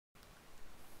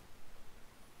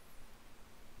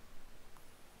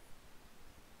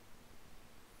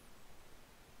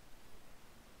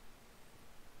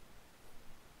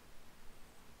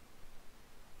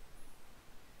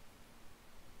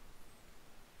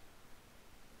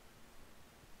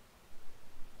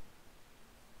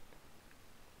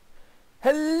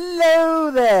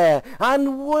Hello there,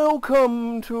 and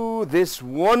welcome to this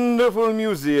wonderful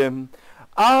museum.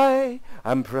 I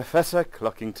am Professor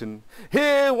Cluckington,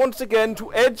 here once again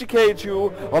to educate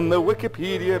you on the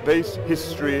Wikipedia-based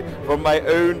history from my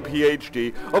own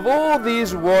PhD of all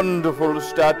these wonderful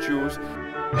statues.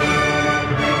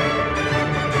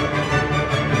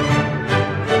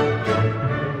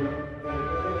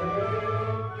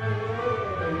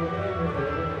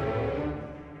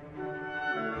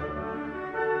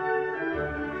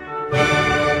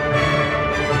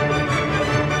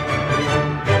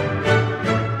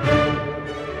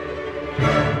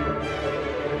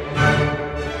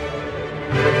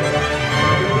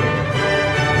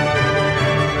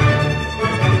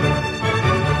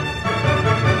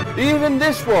 Even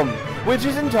this one, which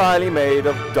is entirely made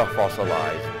of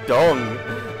fossilized dung.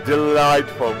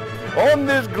 Delightful. On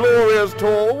this glorious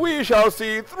tour, we shall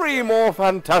see 3 more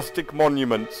fantastic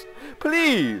monuments.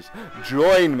 Please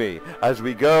join me as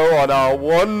we go on our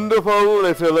wonderful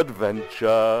little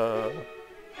adventure.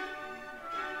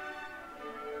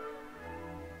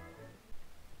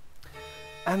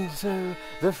 And so,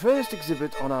 the first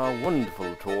exhibit on our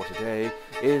wonderful tour today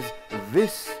is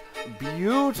this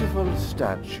beautiful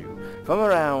statue from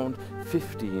around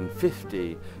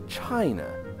 1550, China,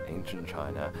 ancient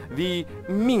China, the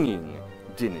Minging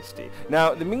Dynasty.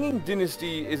 Now, the Minging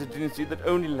Dynasty is a dynasty that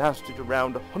only lasted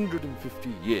around 150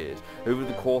 years over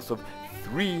the course of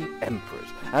 3 emperors,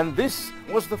 and this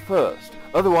was the first,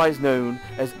 otherwise known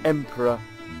as Emperor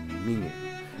Minging.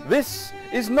 This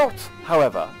is not,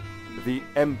 however, the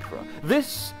emperor.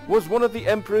 This was one of the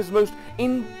emperor's most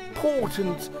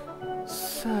important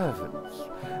servants.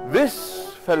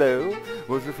 This fellow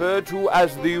was referred to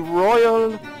as the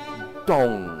Royal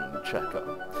Dong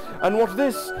Checker. And what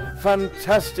this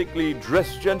fantastically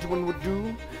dressed gentleman would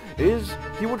do is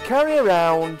he would carry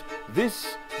around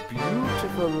this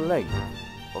beautiful length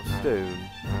of stone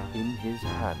in his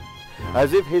hand,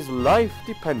 as if his life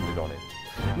depended on it.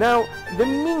 Now, the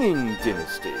Minging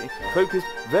Dynasty focused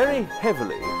very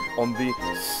heavily on the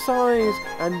size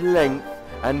and length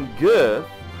and girth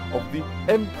of the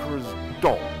emperor's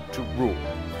dong to rule.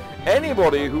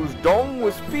 Anybody whose dong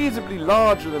was feasibly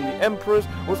larger than the emperor's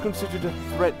was considered a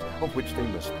threat of which they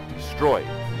must be destroyed.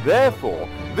 Therefore,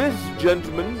 this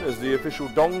gentleman, as the official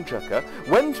dong checker,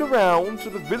 went around to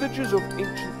the villages of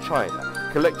ancient China,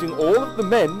 collecting all of the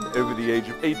men over the age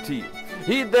of 18.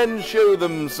 He'd then show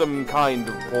them some kind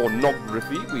of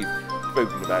pornography. We've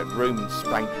spoken about Roman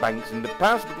spank banks in the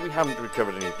past, but we haven't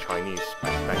recovered any Chinese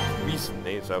spank banks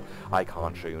recently, so I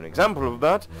can't show you an example of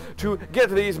that, to get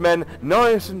these men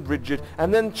nice and rigid,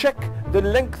 and then check the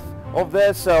length of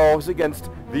their selves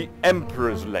against the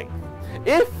emperor's length.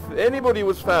 If anybody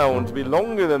was found to be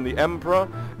longer than the emperor,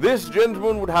 this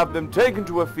gentleman would have them taken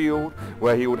to a field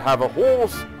where he would have a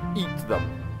horse eat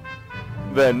them.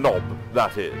 Their knob,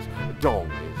 that is.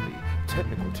 Dong is the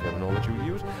technical terminology we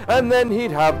use, and then he'd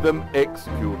have them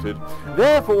executed.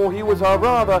 Therefore, he was a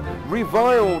rather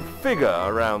reviled figure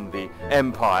around the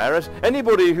empire, as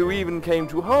anybody who even came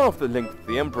to half the length of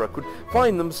the emperor could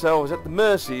find themselves at the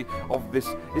mercy of this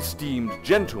esteemed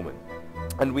gentleman.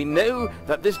 And we know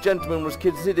that this gentleman was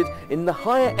considered in the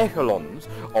higher echelons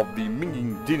of the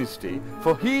Minging Dynasty,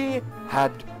 for he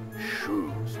had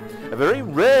shoes. A very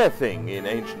rare thing in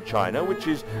ancient China, which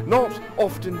is not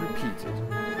often repeated.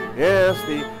 Yes,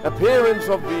 the appearance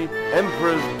of the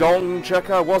emperor's dong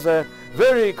checker was a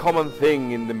very common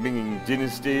thing in the Minging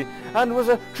Dynasty, and was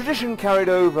a tradition carried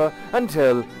over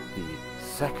until the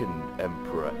second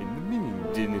emperor in the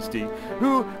Minging Dynasty,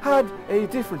 who had a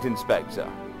different inspector.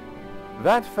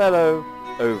 That fellow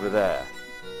over there.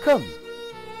 Come,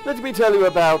 let me tell you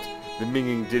about the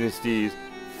Minging Dynasty's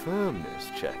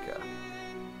firmness checker.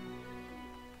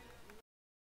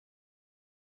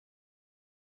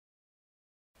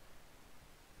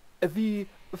 The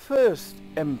first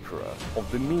emperor of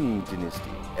the Ming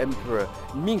Dynasty, Emperor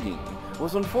Minging,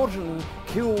 was unfortunately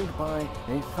killed by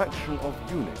a faction of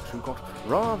eunuchs who got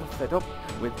rather fed up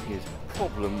with his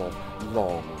problem of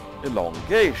long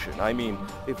elongation. I mean,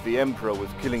 if the emperor was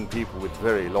killing people with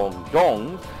very long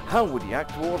dongs, how would he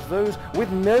act towards those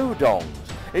with no dongs?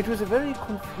 It was a very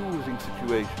confusing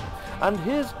situation, and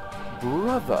his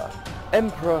brother,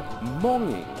 Emperor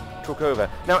Monging, took over.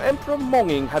 Now, Emperor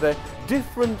Monging had a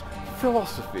different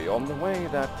philosophy on the way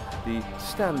that the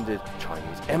standard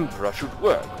Chinese emperor should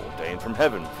work, ordained from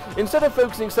heaven. Instead of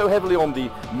focusing so heavily on the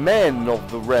men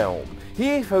of the realm,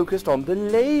 he focused on the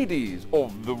ladies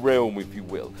of the realm, if you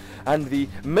will, and the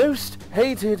most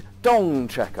hated dong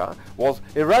checker was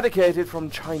eradicated from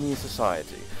Chinese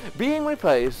society, being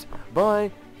replaced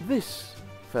by this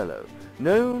fellow,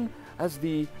 known as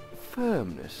the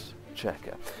firmness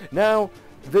checker. Now,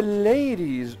 the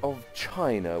ladies of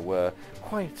China were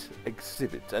quite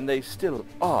exhibit, and they still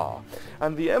are.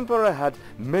 And the emperor had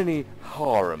many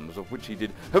harems, of which he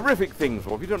did horrific things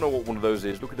for. If you don't know what one of those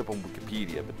is, look it up on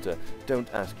Wikipedia, but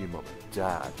don't ask your mum and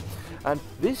dad. And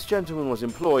this gentleman was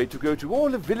employed to go to all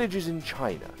the villages in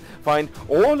China, find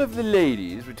all of the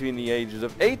ladies between the ages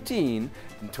of 18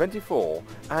 and 24,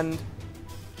 and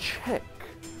check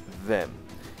them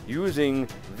using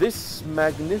this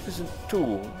magnificent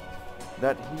tool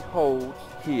that he holds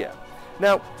here.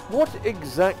 Now, what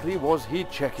exactly was he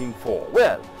checking for?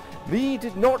 Well, he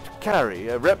did not carry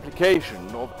a replication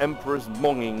of Emperor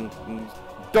Minging's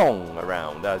dong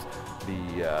around, as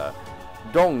the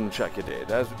dong checker did,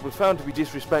 as it was found to be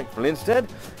disrespectful.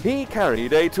 Instead, he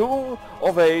carried a tool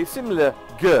of a similar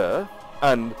girth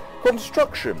and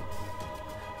construction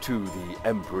to the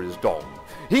Emperor's dong.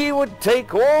 He would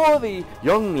take all the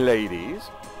young ladies,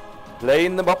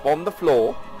 laying them up on the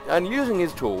floor, and using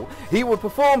his tool, he would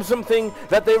perform something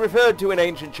that they referred to in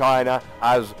ancient China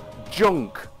as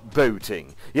junk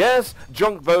boating. Yes,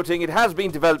 junk boating. It has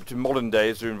been developed in modern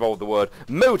days to involve the word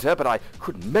motor, but I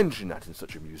couldn't mention that in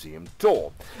such a museum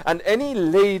tour. And any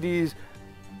ladies'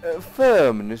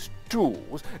 firmness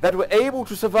tools that were able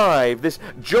to survive this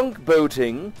junk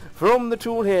boating from the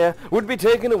tool here would be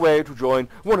taken away to join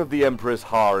one of the emperor's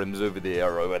harems over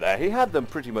there. He had them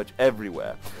pretty much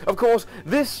everywhere. Of course,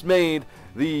 this made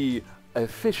the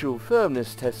official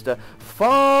firmness tester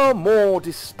far more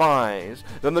despised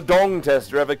than the dong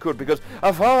tester ever could, because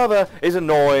a father is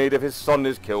annoyed if his son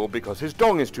is killed because his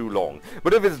dong is too long,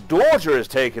 but if his daughter is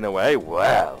taken away,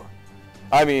 well,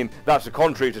 I mean, that's a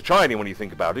contrary to China when you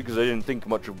think about it, because they didn't think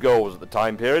much of girls at the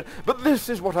time period, but this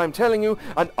is what I'm telling you,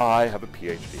 and I have a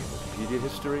PhD in Wikipedia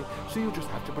history, so you just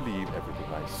have to believe everything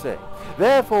I say.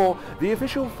 Therefore, the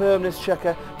official firmness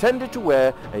checker tended to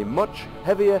wear a much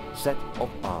heavier set of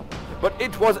armor. But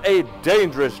it was a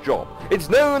dangerous job. It's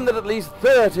known that at least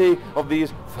 30 of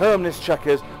these firmness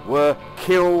checkers were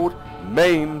killed,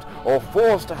 maimed, or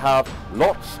forced to have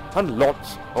lots and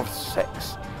lots of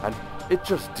sex. And it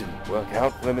just didn't work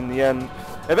out for them in the end.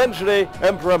 Eventually,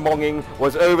 Emperor Minging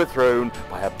was overthrown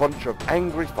by a bunch of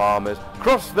angry farmers,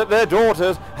 cross that their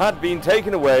daughters had been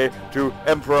taken away to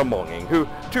Emperor Minging, who,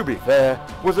 to be fair,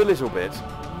 was a little bit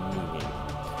mean.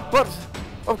 But,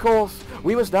 of course,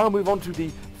 we must now move on to the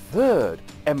third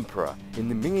emperor in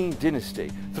the Minging Dynasty.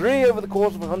 3 over the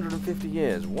course of 150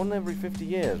 years, 1 every 50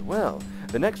 years. Well,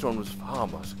 the next one was far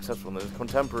more successful than his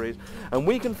contemporaries, and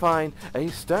we can find a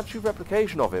statue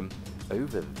replication of him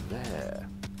over there.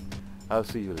 I'll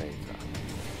see you later.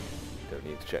 Don't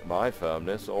need to check my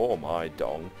firmness or my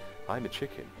dong. I'm a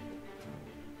chicken.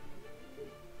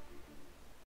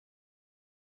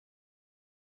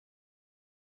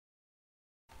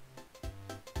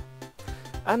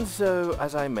 And so,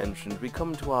 as I mentioned, we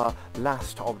come to our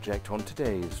last object on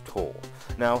today's tour.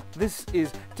 Now, this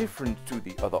is different to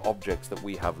the other objects that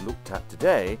we have looked at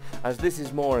today, as this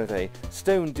is more of a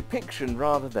stone depiction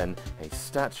rather than a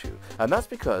statue. And that's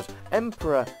because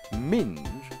Emperor Ming,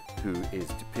 who is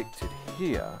depicted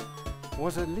here,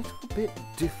 was a little bit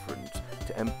different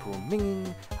to Emperor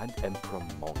Minging and Emperor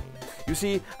Minging. You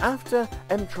see, after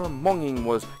Emperor Minging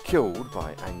was killed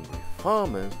by angry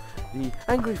farmers, the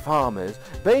angry farmers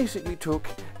basically took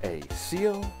a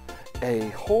seal, a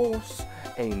horse,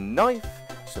 a knife,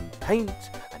 some paint,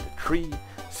 and a tree,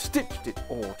 stitched it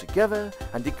all together,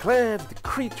 and declared the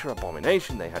creature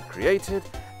abomination they had created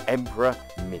Emperor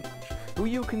Ming, who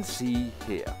you can see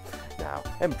here. Now,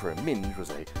 Emperor Ming was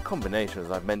a combination,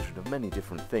 as I've mentioned, of many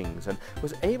different things, and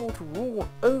was able to rule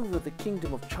over the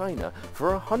Kingdom of China for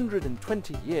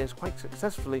 120 years quite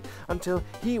successfully, until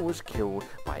he was killed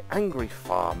by angry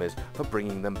farmers for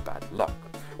bringing them bad luck.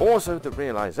 Also, the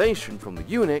realization from the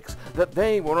eunuchs that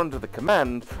they were under the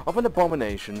command of an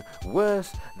abomination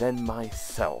worse than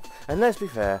myself. And let's be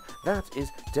fair, that is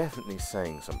definitely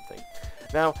saying something.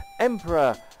 Now,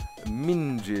 Emperor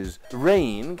Ming's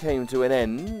reign came to an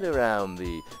end around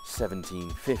the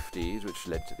 1750s, which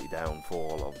led to the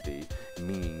downfall of the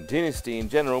Minging Dynasty in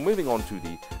general, moving on to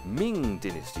the Ming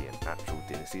Dynasty, an actual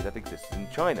dynasty that existed in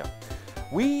China.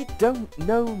 We don't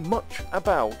know much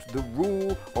about the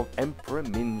rule of Emperor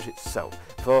Ming itself,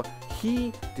 for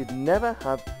he did never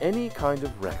have any kind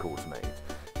of records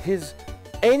made.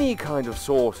 Any kind of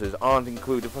sources aren't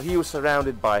included, for he was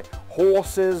surrounded by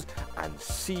horses and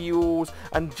seals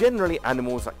and generally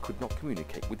animals that could not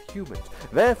communicate with humans.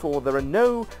 Therefore, there are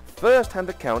no first-hand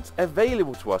accounts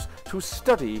available to us to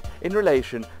study in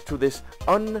relation to this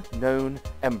unknown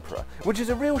emperor, which is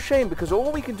a real shame, because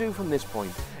all we can do from this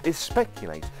point is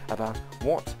speculate about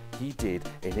what he did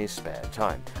in his spare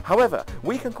time. However,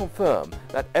 we can confirm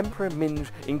that Emperor Ming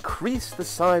increased the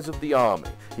size of the army.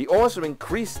 He also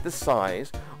increased the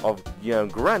size of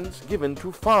grants given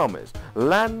to farmers.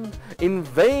 Land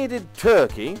invaded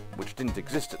Turkey, which didn't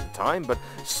exist at the time, but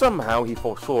somehow he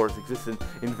foresaw its existence,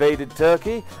 invaded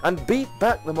Turkey, and beat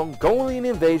back the Mongolian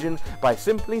invasion by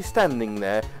simply standing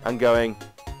there and going,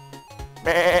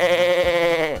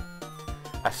 "Meh."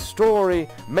 A story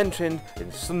mentioned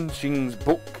in Sun Xing's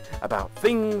book about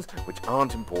things which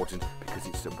aren't important because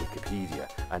it's a Wikipedia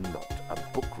and not a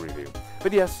book review.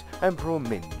 But yes, Emperor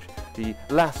Ming, the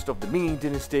last of the Minging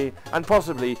Dynasty, and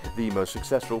possibly the most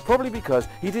successful, probably because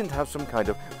he didn't have some kind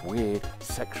of weird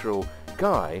sexual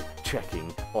guy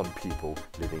checking on people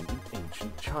living in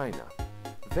ancient China.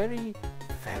 Very,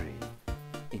 very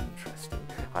interesting.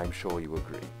 I'm sure you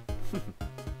agree.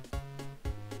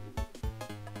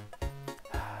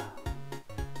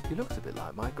 He looks a bit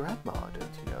like my grandma,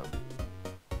 don't you know?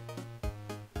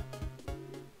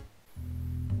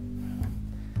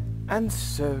 And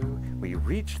so we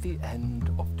reach the end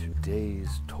of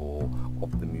today's tour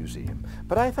of the museum.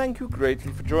 But I thank you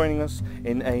greatly for joining us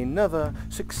in another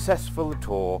successful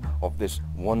tour of this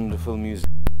wonderful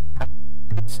museum and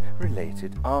its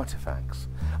related artifacts.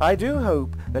 I do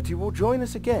hope that you will join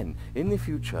us again in the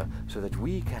future so that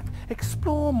we can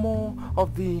explore more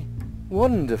of the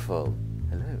wonderful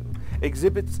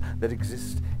exhibits that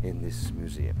exist in this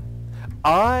museum.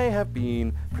 I have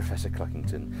been Professor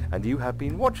Cluckington, and you have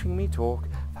been watching me talk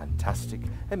fantastic,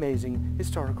 amazing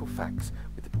historical facts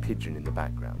with a pigeon in the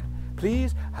background.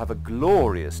 Please have a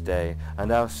glorious day,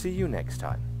 and I'll see you next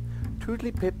time.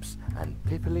 Toodly pips and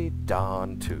pippily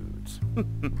darn toods.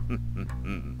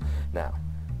 Now,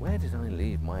 where did I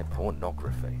leave my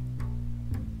pornography?